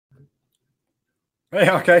Hey,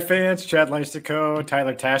 Hawkeye fans, Chad Lystico,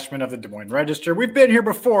 Tyler Tashman of the Des Moines Register. We've been here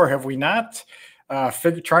before, have we not?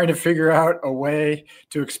 Trying to figure out a way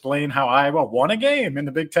to explain how Iowa won a game in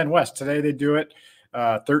the Big Ten West. Today they do it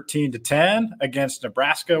 13-10 against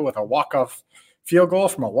Nebraska with a walk-off field goal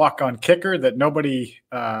from a walk-on kicker that nobody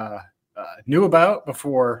knew about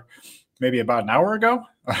before maybe about an hour ago,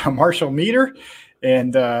 Marshall Meeder.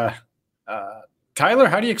 And Tyler,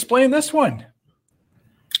 how do you explain this one?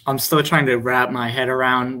 I'm still trying to wrap my head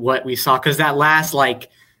around what we saw, because that last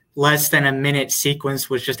less than a minute sequence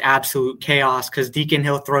was just absolute chaos, because Deacon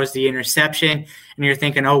Hill throws the interception and you're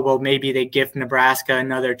thinking, oh, well, maybe they give Nebraska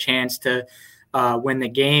another chance to win the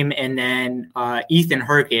game. And then Ethan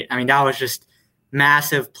Hurkett, I mean, that was just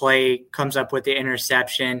massive play, comes up with the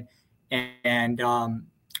interception, and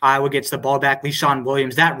Iowa gets the ball back. LeSean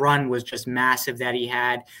Williams, that run was just massive that he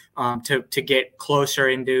had to get closer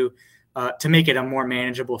into to make it a more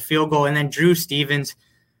manageable field goal. And then Drew Stevens,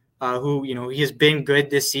 who, he has been good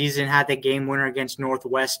this season, had the game winner against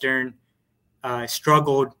Northwestern,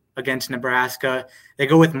 struggled against Nebraska. They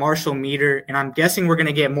go with Marshall Meeder, and I'm guessing we're going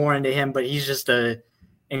to get more into him, but he's just an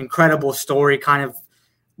incredible story, kind of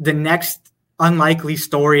the next unlikely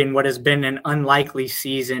story in what has been an unlikely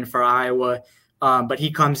season for Iowa. But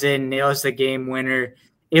he comes in, nails the game winner.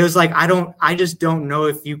 It was like, I just don't know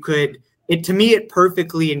if you could. To me, it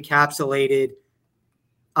perfectly encapsulated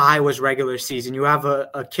Iowa's regular season. You have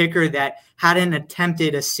a kicker that hadn't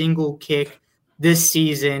attempted a single kick this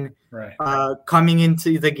season, right, coming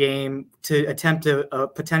into the game to attempt a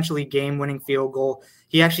potentially game-winning field goal.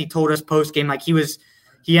 He actually told us post-game,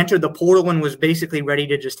 he entered the portal and was basically ready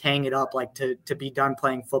to just hang it up, to be done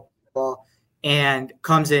playing football, and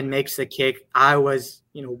comes in, makes the kick. Iowa's,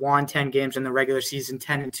 won 10 games in the regular season,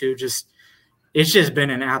 10-2. It's just been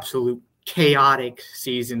an absolute chaotic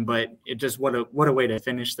season, but it just what a way to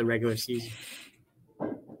finish the regular season.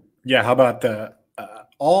 Yeah, how about the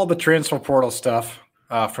all the transfer portal stuff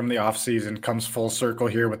from the offseason comes full circle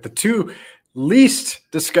here with the two least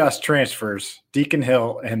discussed transfers, Deacon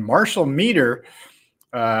Hill and Marshall Meeder,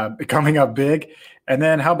 coming up big. And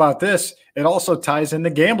then how about this? It also ties in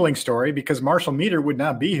the gambling story, because Marshall Meeder would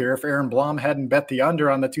not be here if Aaron Blum hadn't bet the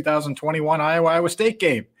under on the 2021 Iowa State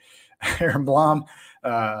game. Aaron Blum,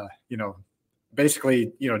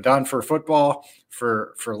 basically, done for football,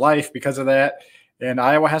 for life because of that. And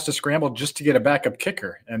Iowa has to scramble just to get a backup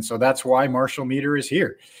kicker. And so that's why Marshall Meeder is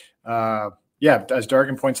here. As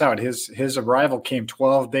Dargan points out, his arrival came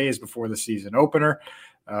 12 days before the season opener.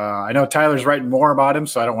 I know Tyler's writing more about him,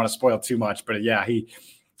 so I don't want to spoil too much. But, yeah,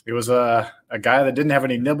 it was a guy that didn't have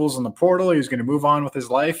any nibbles in the portal. He was going to move on with his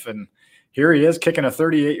life. And here he is kicking a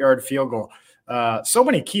 38-yard field goal. So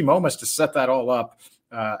many key moments to set that all up.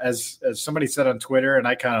 As somebody said on Twitter, and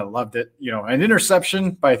I kind of loved it, an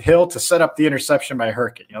interception by Hill to set up the interception by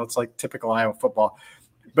Hurkett. It's like typical Iowa football.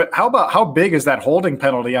 But how big is that holding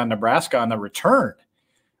penalty on Nebraska on the return,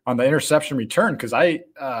 on the interception return? Because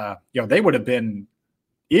they would have been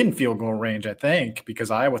in field goal range, I think,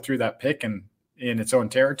 because Iowa threw that pick in its own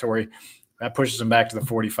territory. That pushes them back to the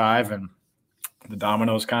 45, and the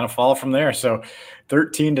dominoes kind of fall from there. So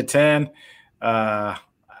 13-10.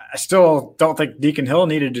 I still don't think Deacon Hill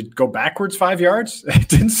needed to go backwards 5 yards. It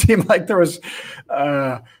didn't seem like there was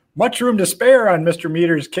much room to spare on Mr.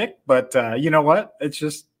 Meeder's kick, but you know what?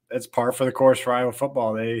 It's par for the course for Iowa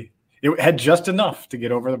football. It had just enough to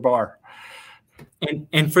get over the bar.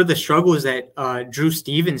 And for the struggles that Drew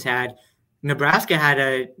Stevens had, Nebraska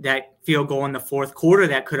had that field goal in the fourth quarter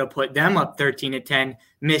that could have put them up 13-10,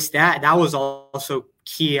 missed that. That was also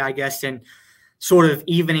key, I guess, in sort of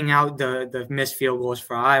evening out the missed field goals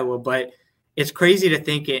for Iowa. But it's crazy to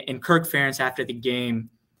think it. And Kirk Ferentz, after the game,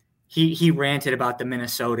 he ranted about the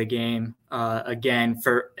Minnesota game again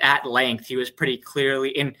at length. He was pretty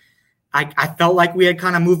clearly – and I felt like we had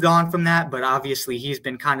kind of moved on from that, but obviously he's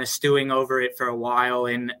been kind of stewing over it for a while.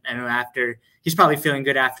 And after – he's probably feeling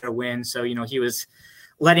good after a win. So, he was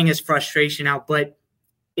letting his frustration out. But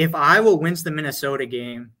if Iowa wins the Minnesota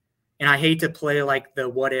game, and I hate to play like the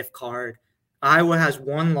what-if card – Iowa has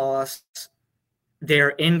one loss. They're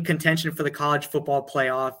in contention for the college football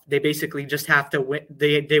playoff. They basically just have to win.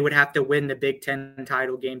 They would have to win the Big Ten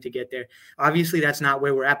title game to get there. Obviously, that's not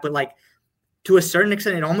where we're at. But, to a certain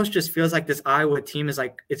extent, it almost just feels like this Iowa team is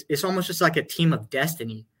it's almost just like a team of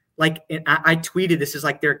destiny. I tweeted this is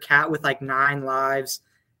like their cat with 9 lives.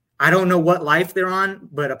 I don't know what life they're on,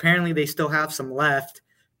 but apparently they still have some left.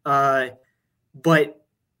 But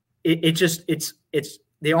it's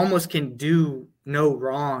they almost can do no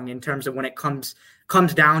wrong in terms of when it comes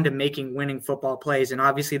down to making winning football plays. And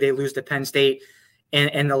obviously they lose to Penn State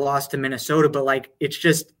and the loss to Minnesota, but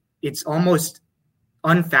it's almost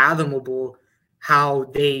unfathomable how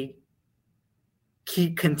they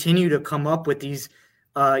continue to come up with these,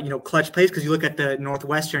 clutch plays. Because you look at the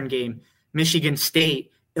Northwestern game, Michigan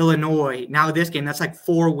State, Illinois, now this game, that's like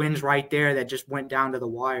 4 wins right there that just went down to the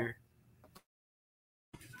wire.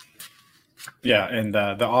 Yeah, and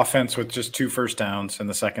the offense with just 2 first downs in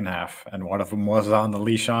the second half, and one of them was on the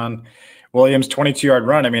Leishon Williams 22-yard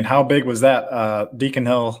run. I mean, how big was that? Deacon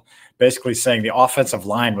Hill basically saying the offensive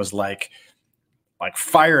line was like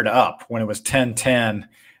fired up when it was 10-10.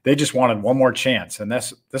 They just wanted one more chance, and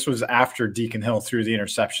this was after Deacon Hill threw the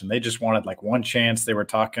interception. They just wanted like one chance. They were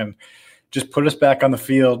talking, just put us back on the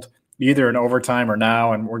field, either in overtime or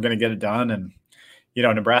now, and we're going to get it done. And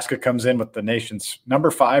Nebraska comes in with the nation's number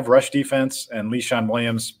 5 rush defense, and Leishon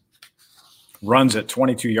Williams runs it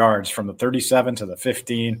 22 yards from the 37 to the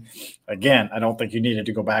 15. Again, I don't think you needed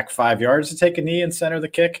to go back 5 yards to take a knee and center the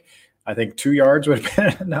kick. I think 2 yards would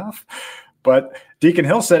have been enough. But Deacon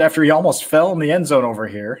Hill said after he almost fell in the end zone over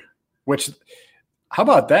here, which, how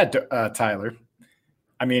about that, Tyler?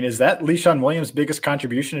 I mean, is that Leishon Williams' biggest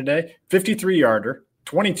contribution today? 53-yarder,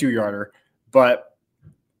 22-yarder, but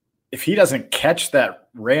if he doesn't catch that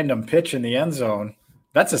random pitch in the end zone,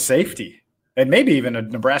 that's a safety and maybe even a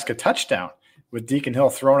Nebraska touchdown with Deacon Hill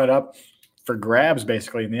throwing it up for grabs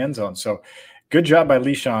basically in the end zone. So good job by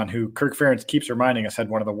Leishon, who Kirk Ferentz keeps reminding us had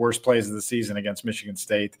one of the worst plays of the season against Michigan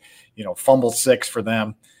State, fumbled 6 for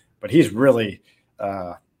them. But he's really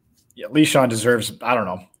Leishon deserves, I don't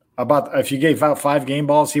know, about if you gave out 5 game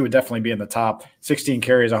balls, he would definitely be in the top. 16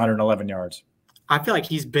 carries, 111 yards. I feel like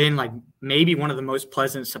he's been like maybe one of the most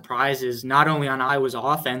pleasant surprises, not only on Iowa's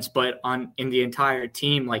offense, but in the entire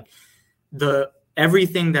team. Like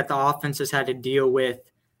everything that the offense has had to deal with,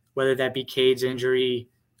 whether that be Cade's injury,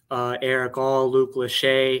 Eric All, Luke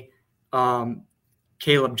Lachey,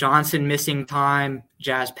 Caleb Johnson missing time,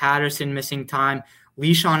 Jazz Patterson missing time.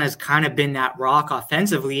 Leishon has kind of been that rock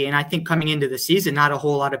offensively. And I think coming into the season, not a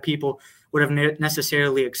whole lot of people would have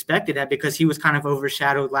necessarily expected that, because he was kind of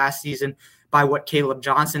overshadowed last season by what Caleb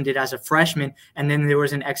Johnson did as a freshman. And then there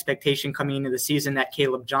was an expectation coming into the season that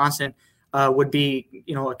Caleb Johnson would be,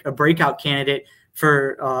 a breakout candidate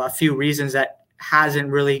for a few reasons that hasn't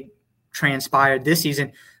really transpired this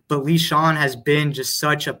season. But Leishon has been just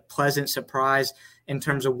such a pleasant surprise in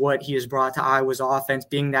terms of what he has brought to Iowa's offense,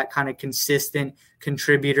 being that kind of consistent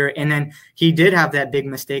contributor. And then he did have that big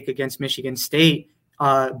mistake against Michigan State,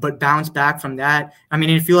 but bounced back from that. I mean,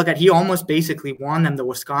 if you look at, he almost basically won them the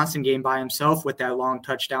Wisconsin game by himself with that long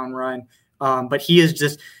touchdown run. But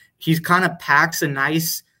he's kind of packs a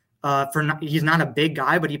nice, he's not a big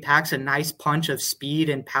guy, but he packs a nice punch of speed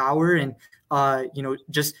and power. And,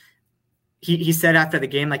 he said after the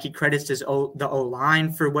game, like, he credits the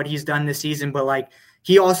O-line for what he's done this season, but like,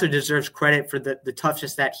 he also deserves credit for the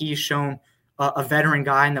toughness that he's shown, a veteran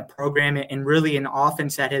guy in the program, and really an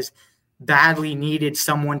offense that has badly needed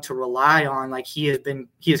someone to rely on. Like, he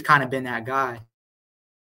has kind of been that guy.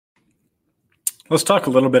 Let's talk a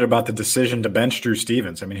little bit about the decision to bench Drew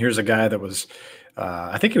Stevens. I mean, here's a guy that was,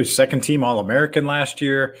 I think he was second team All-American last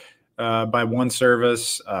year by one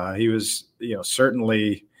service. He was,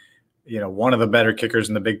 certainly, one of the better kickers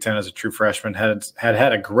in the Big Ten as a true freshman,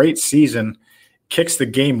 had a great season, kicks the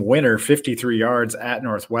game winner 53 yards at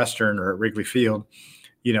Northwestern or at Wrigley Field,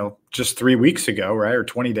 just 3 weeks ago, right, or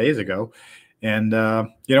 20 days ago. And,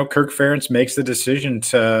 Kirk Ferentz makes the decision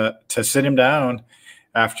to sit him down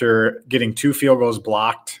after getting 2 field goals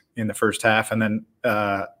blocked in the first half. And then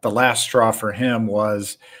the last straw for him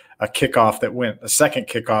was a second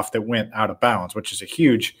kickoff that went out of bounds, which is a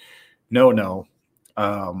huge no-no.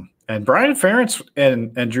 And Brian Ferentz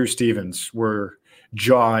and Drew Stevens were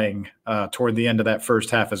jawing toward the end of that first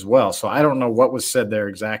half as well. So I don't know what was said there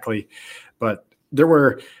exactly, but there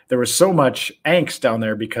was so much angst down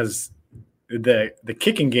there because the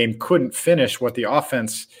kicking game couldn't finish what the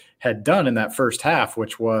offense had done in that first half,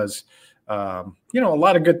 which was, a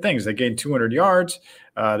lot of good things. They gained 200 yards.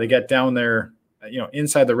 They got down there,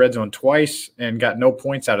 inside the red zone twice and got no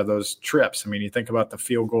points out of those trips. I mean, you think about the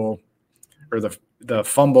field goal or the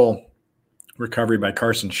fumble recovery by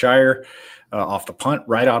Carson Shire off the punt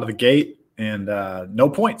right out of the gate, and no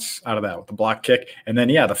points out of that with the block kick. And then,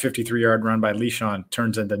 the 53-yard run by Leishon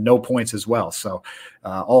turns into no points as well. So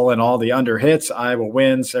all in all, the under hits, Iowa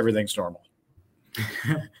wins, everything's normal.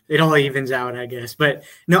 It all evens out, I guess. But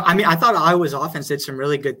no, I mean, I thought Iowa's offense did some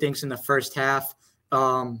really good things in the first half.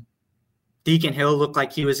 Deacon Hill looked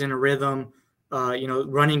like he was in a rhythm.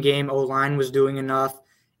 Running game, O-line was doing enough.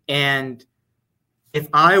 And if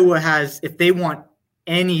they want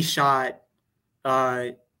any shot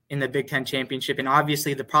in the Big Ten championship, and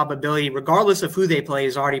obviously the probability, regardless of who they play,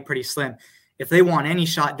 is already pretty slim. if they want any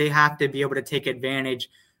shot, they have to be able to take advantage,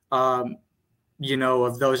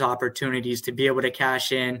 of those opportunities to be able to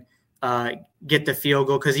cash in, get the field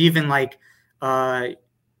goal. Because even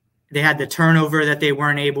they had the turnover that they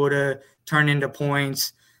weren't able to turn into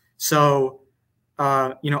points. So,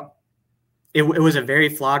 it was a very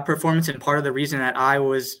flawed performance. And part of the reason that I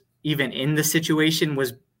was even in the situation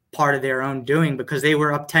was part of their own doing, because they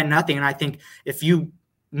were up 10-0. And I think if you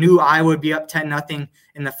knew I would be up 10-0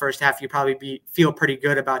 in the first half, you probably feel pretty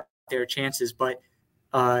good about their chances. But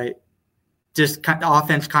just the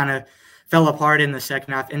offense kind of fell apart in the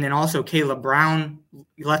second half. And then also Caleb Brown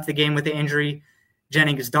left the game with the injury.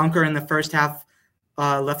 Jennings Dunker in the first half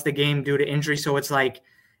left the game due to injury. So it's like,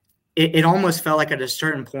 it almost felt like at a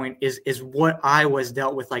certain point is what I was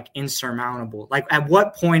dealt with like insurmountable. Like at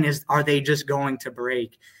what point are they just going to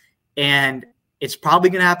break? And it's probably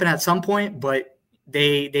going to happen at some point, but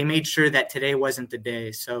they made sure that today wasn't the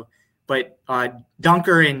day. So, but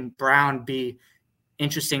Dunker and Brown be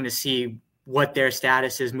interesting to see what their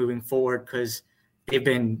status is moving forward, because they've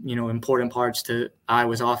been, important parts to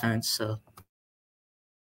Iowa's offense. So.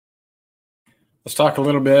 Let's talk a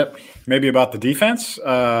little bit maybe about the defense.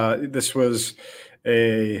 This was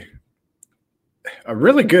a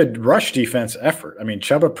really good rush defense effort. I mean,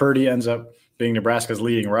 Chubba Purdy ends up being Nebraska's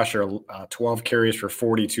leading rusher, 12 carries for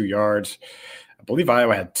 42 yards. I believe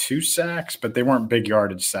Iowa had 2 sacks, but they weren't big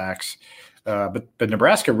yardage sacks. But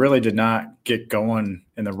Nebraska really did not get going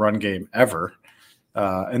in the run game ever.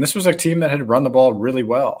 And this was a team that had run the ball really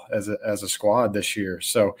well as a squad this year.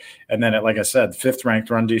 So, and then, like I said, 5th ranked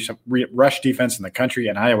rush defense in the country,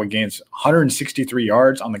 and Iowa gains 163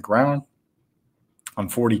 yards on the ground on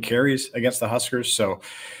 40 carries against the Huskers. So,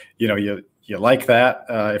 you like that.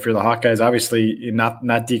 If you're the Hawkeyes, obviously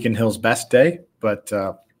not Deacon Hill's best day, but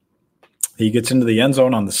he gets into the end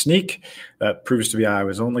zone on the sneak. That proves to be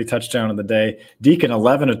Iowa's only touchdown of the day. Deacon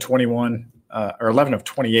 11 of 21. Or 11 of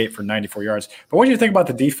 28 for 94 yards. But what do you think about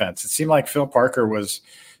the defense? It seemed like Phil Parker was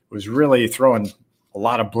really throwing a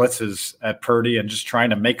lot of blitzes at Purdy and just trying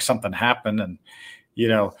to make something happen. And,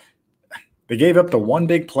 they gave up the one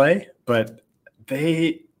big play, but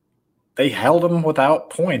they held them without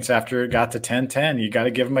points after it got to 10-10. You got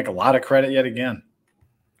to give them a lot of credit yet again.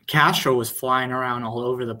 Castro was flying around all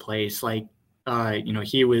over the place. Like,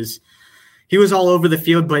 he was all over the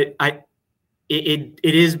field, but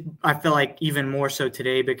It is, I feel like even more so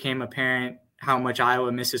today became apparent how much Iowa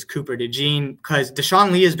misses Cooper DeJean, because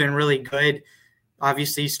Deshaun Lee has been really good.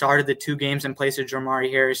 Obviously started the 2 games in place of Jamari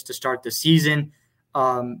Harris to start the season.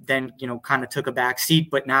 Then, kind of took a back seat,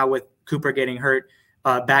 but now with Cooper getting hurt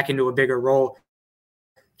back into a bigger role,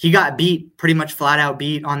 he got beat, pretty much flat out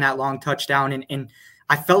beat on that long touchdown. And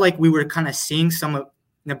I felt like we were kind of seeing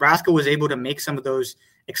Nebraska was able to make some of those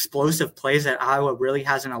explosive plays that Iowa really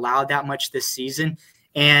hasn't allowed that much this season.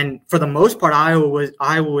 And for the most part, Iowa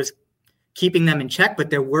was keeping them in check,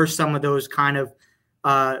 but there were some of those kind of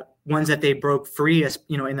ones that they broke free, as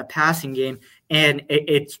in the passing game. And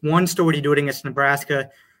it's one story to do it against Nebraska.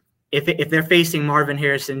 If they're facing Marvin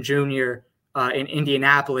Harrison Jr. In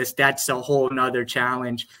Indianapolis, that's a whole nother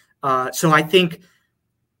challenge. So I think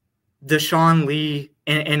Deshaun Lee,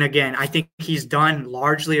 and again, I think he's done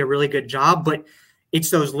largely a really good job, but it's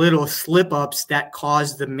those little slip-ups that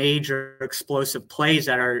cause the major explosive plays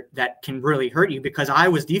that can really hurt you, because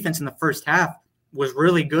Iowa's defense in the first half was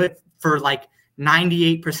really good for like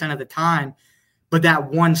 98% of the time, but that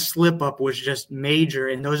one slip-up was just major,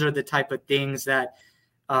 and those are the type of things that,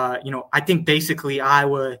 I think basically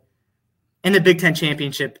Iowa in the Big Ten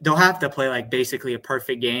championship, they'll have to play like basically a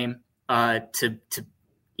perfect game to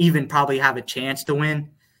even probably have a chance to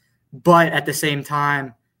win. But at the same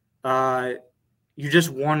time, you just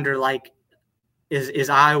wonder, like, is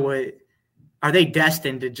Iowa, are they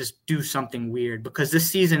destined to just do something weird? Because this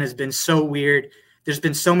season has been so weird. There's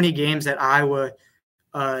been so many games that Iowa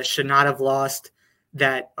should not have lost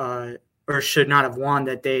or should not have won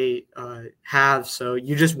that they have. So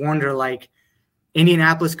you just wonder, like,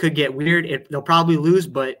 Indianapolis could get weird. They'll probably lose,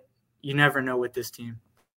 but you never know with this team.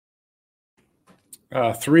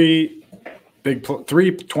 3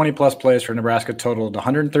 20-plus plays for Nebraska totaled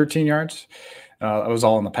 113 yards. That was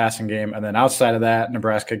all in the passing game. And then outside of that,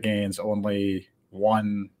 Nebraska gains only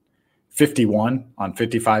 151 on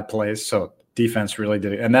 55 plays. So defense really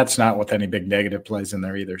did it. And that's not with any big negative plays in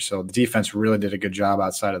there either. So the defense really did a good job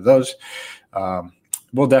outside of those.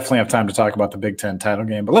 We'll definitely have time to talk about the Big Ten title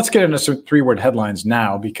game. But let's get into some 3-word headlines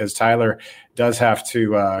now, because Tyler does have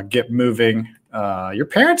to get moving. Your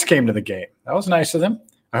parents came to the game. That was nice of them.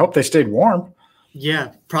 I hope they stayed warm.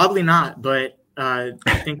 Yeah, probably not, but I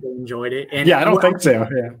think they enjoyed it. And yeah, I don't think so.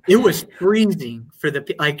 Yeah, it was freezing for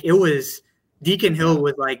it was Deacon Hill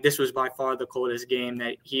was like, this was by far the coldest game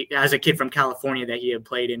that he, as a kid from California, that he had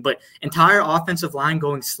played in. But entire offensive line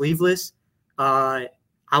going sleeveless. I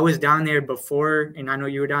was down there before, and I know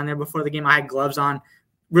you were down there before the game. I had gloves on,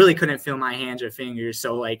 really couldn't feel my hands or fingers.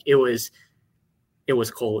 So like it was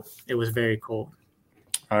cold. It was very cold.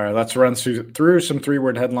 All right, let's run through some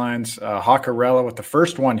 3-word headlines. Hawkerella with the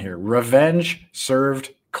first one here. Revenge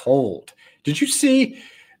served cold. Did you see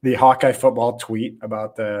the Hawkeye football tweet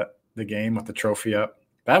about the game with the trophy up?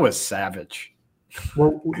 That was savage.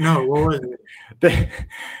 Well, no, what was it?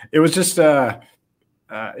 It was just it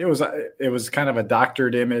was kind of a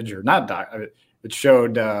doctored image, or not it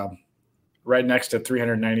showed right next to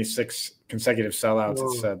 396 consecutive sellouts.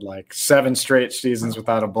 Whoa. It said like 7 straight seasons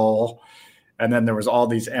without a bowl. And then there was all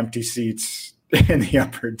these empty seats in the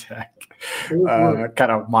upper deck,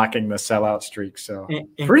 kind of mocking the sellout streak. So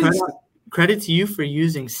credit to you for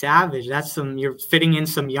using savage. That's you're fitting in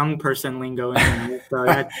some young person lingo in there. So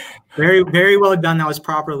that's very, very well done. That was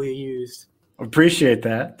properly used. Appreciate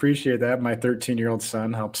that. My 13-year-old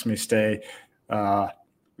son helps me stay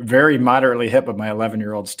very moderately hip, but my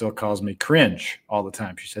 11-year-old still calls me cringe all the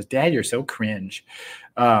time. She says, "Dad, you're so cringe."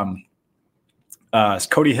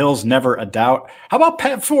 Cody Hill's never a doubt. How about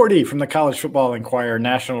Pat Forty from the College Football Inquirer,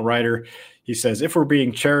 national writer? He says, if we're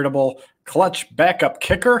being charitable, clutch backup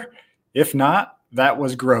kicker. If not, that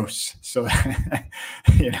was gross. So,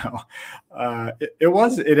 it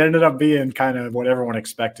ended up being kind of what everyone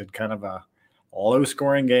expected, kind of a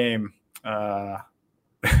low-scoring game. Todd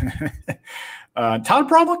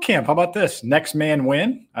Bromwell-Camp, how about this? Next man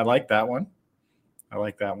win. I like that one.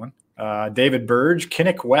 David Burge,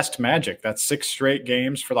 Kinnick West Magic. That's 6 straight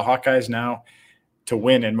games for the Hawkeyes now to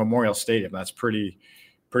win in Memorial Stadium. That's pretty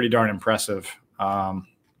darn impressive.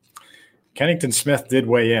 Kennington Smith did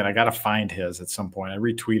weigh in. I got to find his at some point. I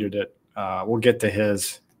retweeted it. We'll get to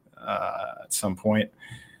his at some point.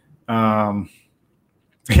 Tavern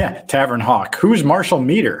Hawk. Who's Marshall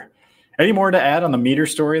Meeder? Any more to add on the Meeder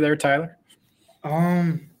story there, Tyler?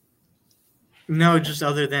 No, just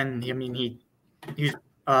other than, I mean, he's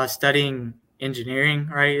studying engineering,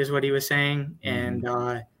 right, is what he was saying. And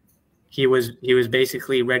he was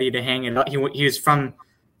basically ready to hang it up. He was from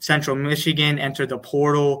Central Michigan, entered the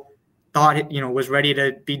portal, thought, was ready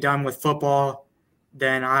to be done with football.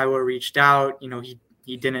 Then Iowa reached out,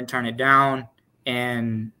 he didn't turn it down,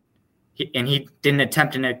 and he didn't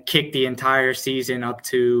attempt to kick the entire season up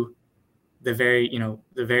to the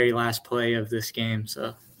very last play of this game.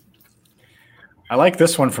 So I like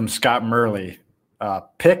this one from Scott Murley.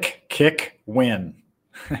 Pick, kick, win.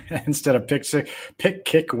 Instead of pick,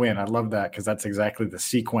 kick, win. I love that because that's exactly the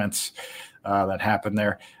sequence that happened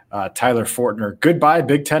there. Tyler Fortner, goodbye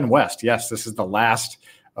Big Ten West. Yes, this is the last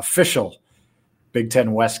official Big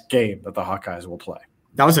Ten West game that the Hawkeyes will play.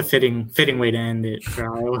 That was a fitting way to end it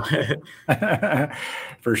for Iowa.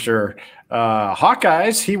 For sure.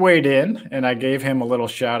 Hawkeyes, he weighed in, and I gave him a little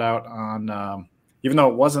shout out on, even though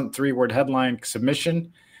it wasn't 3-word headline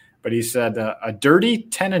submission, but he said a dirty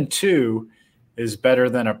 10-2 is better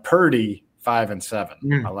than a purdy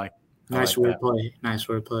 5-7. I like nice wordplay. Nice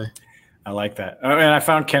wordplay. I like that. And I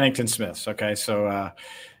found Kennington Smith's. Okay, so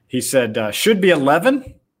he said should be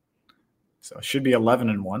 11. So it should be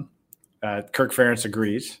 11-1. Kirk Ferentz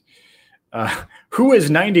agrees. Who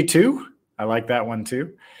is 92? I like that one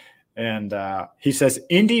too. And he says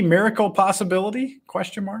Indy miracle possibility ?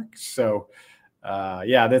 So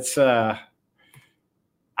that's.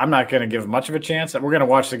 I'm not going to give much of a chance. We're going to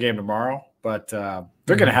watch the game tomorrow, but they're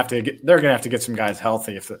going to have to get some guys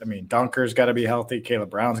healthy. Dunker's got to be healthy. Caleb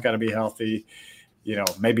Brown's got to be healthy.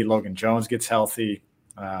 Maybe Logan Jones gets healthy.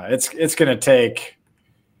 It's going to take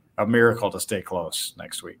a miracle to stay close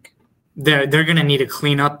next week. They're going to need to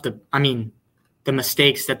clean up the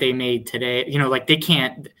mistakes that they made today. They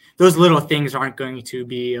can't. Those little things aren't going to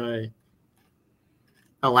be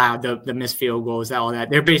allowed. The missed field goals, all that.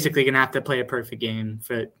 They're basically going to have to play a perfect game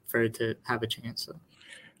for it to have a chance. So.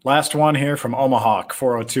 Last one here from Omaha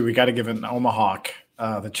 402. We got to give an Omaha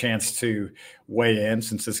the chance to weigh in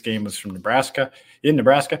since this game was from Nebraska.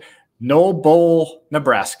 No Bowl,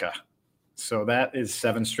 Nebraska. So that is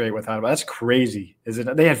 7 straight without a bowl. That's crazy, isn't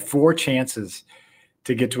it? They had 4 chances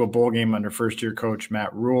to get to a bowl game under first-year coach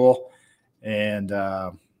Matt Rule, and they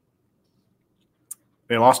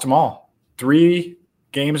lost them all. 3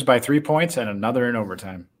 games by 3 points and another in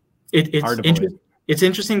overtime. It's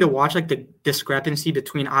interesting to watch the discrepancy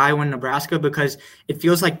between Iowa and Nebraska, because it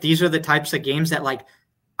feels like these are the types of games that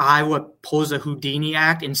Iowa pulls a Houdini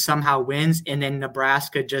act and somehow wins, and then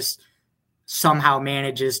Nebraska just somehow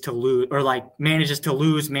manages to lose manages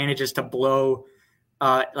to blow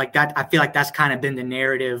that. I feel like that's kind of been the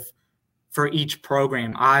narrative for each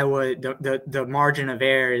program. Iowa, the margin of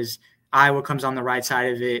error is Iowa comes on the right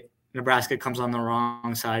side of it, Nebraska comes on the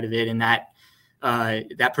wrong side of it, and that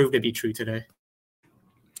proved to be true today.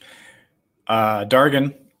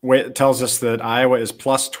 Dargan tells us that Iowa is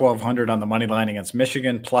plus 1,200 on the money line against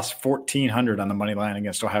Michigan, plus 1,400 on the money line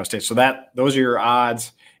against Ohio State. So those are your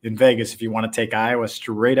odds in Vegas if you want to take Iowa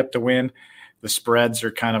straight up to win. The spreads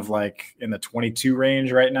are kind of like in the 22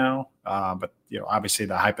 range right now, but obviously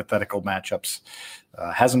the hypothetical matchups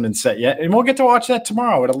hasn't been set yet, and we'll get to watch that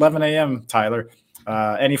tomorrow at 11 a.m. Tyler,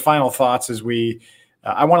 any final thoughts as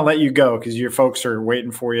I want to let you go because your folks are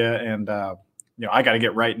waiting for you, and I got to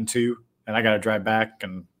get writing too, and I got to drive back,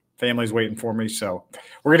 and family's waiting for me. So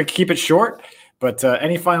we're going to keep it short. But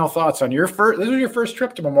any final thoughts on your first? This was your first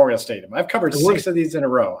trip to Memorial Stadium. I've covered 6 of these in a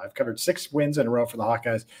row. I've covered 6 wins in a row for the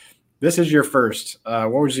Hawkeyes. This is your first.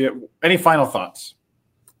 Any final thoughts?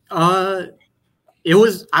 It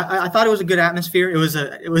was. I thought it was a good atmosphere.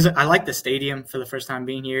 I liked the stadium for the first time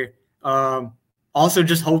being here. Also,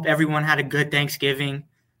 just hope everyone had a good Thanksgiving.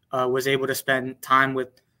 Was able to spend time with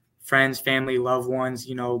friends, family, loved ones.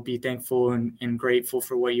 Be thankful and grateful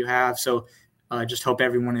for what you have. So, just hope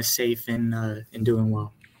everyone is safe and doing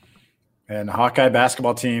well. And the Hawkeye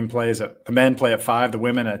basketball team the men play at 5, the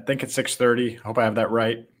women I think at 6:30. Hope I have that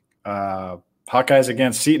right. Hawkeyes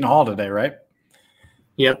against Seton Hall today, right?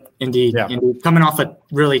 Yep, indeed. Yeah. Indeed. Coming off a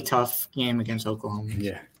really tough game against Oklahoma.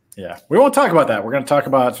 Yeah. We won't talk about that. We're going to talk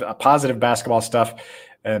about positive basketball stuff.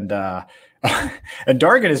 And and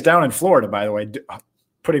Dargan is down in Florida, by the way,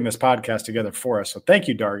 putting this podcast together for us. So thank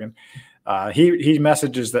you, Dargan. He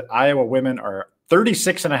messages that Iowa women are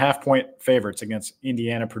 36.5-point favorites against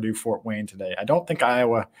Indiana, Purdue, Fort Wayne today. I don't think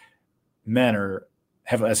Iowa men are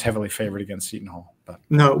as heavily favored against Seton Hall. But.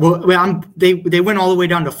 No, well, they went all the way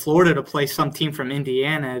down to Florida to play some team from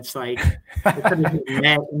Indiana. It's like they could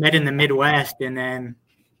have met in the Midwest, and then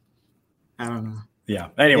I don't know. Yeah.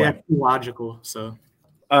 Anyway, logical. So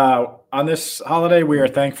on this holiday, we are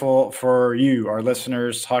thankful for you, our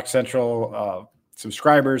listeners, Hawk Central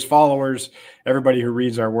subscribers, followers, everybody who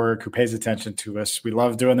reads our work, who pays attention to us. We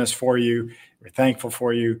love doing this for you. We're thankful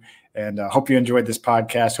for you. And hope you enjoyed this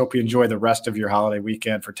podcast. Hope you enjoy the rest of your holiday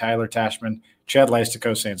weekend. For Tyler Tashman, Chad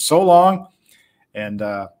Leistico saying so long, and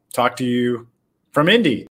talk to you from Indy.